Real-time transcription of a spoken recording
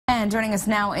And joining us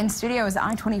now in studio is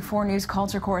I-24 News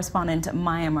culture correspondent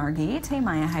Maya Margit. Hey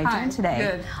Maya, how are you doing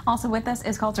today? Good. Also with us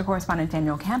is culture correspondent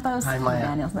Daniel Campos. Hi Maya.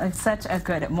 Daniel, it's such a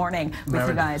good morning with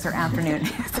you guys, or afternoon.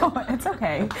 So it's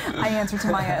okay. I answer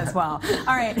to Maya as well.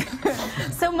 All right.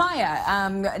 So Maya,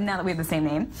 now that we have the same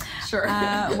name, sure.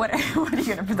 What are you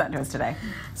going to present to us today?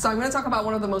 So I'm going to talk about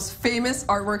one of the most famous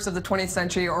artworks of the 20th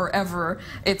century or ever.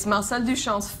 It's Marcel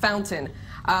Duchamp's Fountain.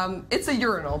 It's a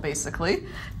urinal, basically.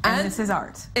 And this is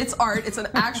art. It's art. It's an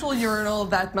actual urinal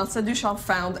that Marcel Duchamp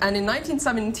found. And in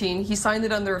 1917, he signed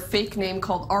it under a fake name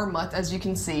called Armut, as you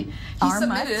can see. He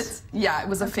submitted it. Yeah, it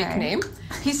was a fake name.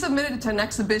 He submitted it to an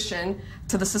exhibition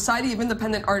to the Society of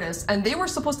Independent Artists. And they were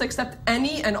supposed to accept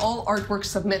any and all artworks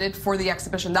submitted for the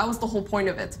exhibition. That was the whole point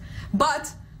of it.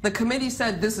 But the committee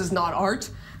said this is not art.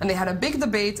 And they had a big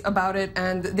debate about it.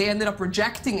 And they ended up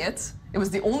rejecting it. It was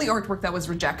the only artwork that was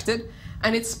rejected.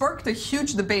 And it sparked a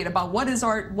huge debate about what is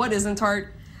art, what isn't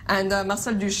art. And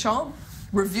Marcel Duchamp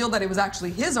revealed that it was actually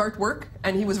his artwork,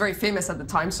 and he was very famous at the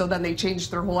time, so then they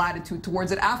changed their whole attitude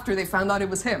towards it after they found out it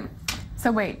was him.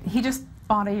 So wait, he just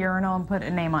bought a urinal and put a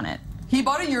name on it? He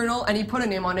bought a urinal and he put a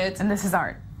name on it. And this is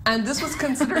art? And this was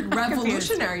considered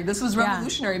revolutionary. This was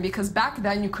revolutionary because back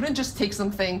then you couldn't just take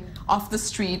something off the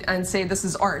street and say this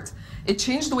is art. It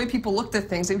changed the way people looked at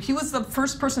things. He was the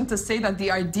first person to say that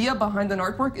the idea behind an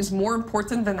artwork is more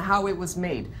important than how it was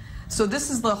made. So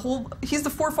this is he's the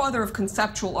forefather of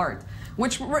conceptual art,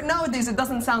 which nowadays it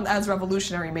doesn't sound as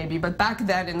revolutionary maybe, but back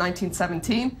then in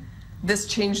 1917, this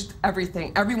changed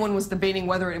everything. Everyone was debating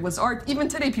whether it was art. Even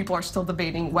today people are still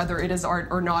debating whether it is art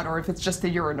or not, or if it's just a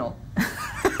urinal.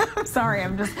 Sorry,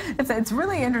 it's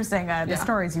really interesting, the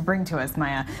stories you bring to us,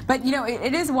 Maya. But, you know,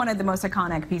 it is one of the most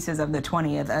iconic pieces of the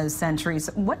 20th century.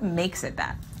 So what makes it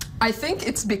that? I think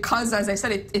it's because, as I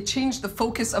said, it changed the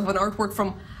focus of an artwork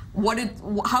from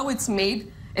how it's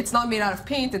made. It's not made out of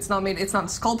paint, it's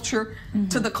not sculpture,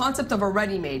 to the concept of a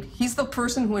ready-made. He's the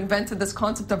person who invented this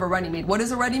concept of a ready-made. What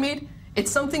is a ready-made? It's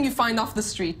something you find off the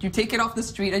street. You take it off the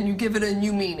street and you give it a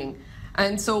new meaning.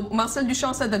 And so Marcel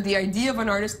Duchamp said that the idea of an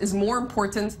artist is more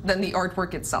important than the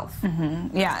artwork itself.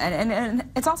 Yeah, and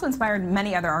it's also inspired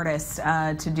many other artists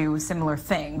to do similar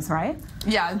things, right?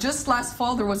 Yeah, just last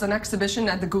fall there was an exhibition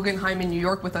at the Guggenheim in New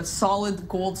York with a solid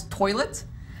gold toilet.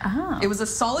 It was a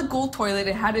solid gold toilet.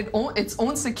 It had its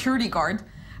own security guard.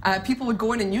 People would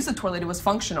go in and use the toilet. It was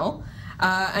functional.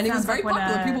 And it was very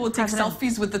popular. People would take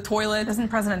selfies with the toilet. Doesn't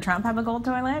President Trump have a gold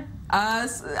toilet?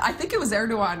 I think it was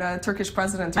Erdogan, Turkish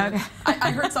president. Okay.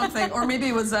 I heard something, or maybe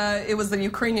it was the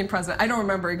Ukrainian president. I don't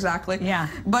remember exactly. Yeah.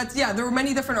 But yeah, there were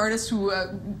many different artists who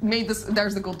made this.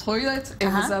 There's the gold toilet. It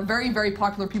was very, very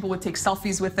popular. People would take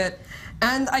selfies with it.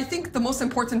 And I think the most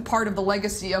important part of the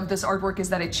legacy of this artwork is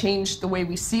that it changed the way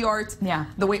we see art,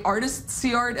 the way artists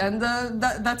see art, and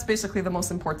that's basically the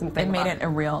most important thing. It made it a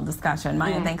real discussion.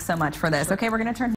 Maya, thanks so much for this. Okay, we're going to turn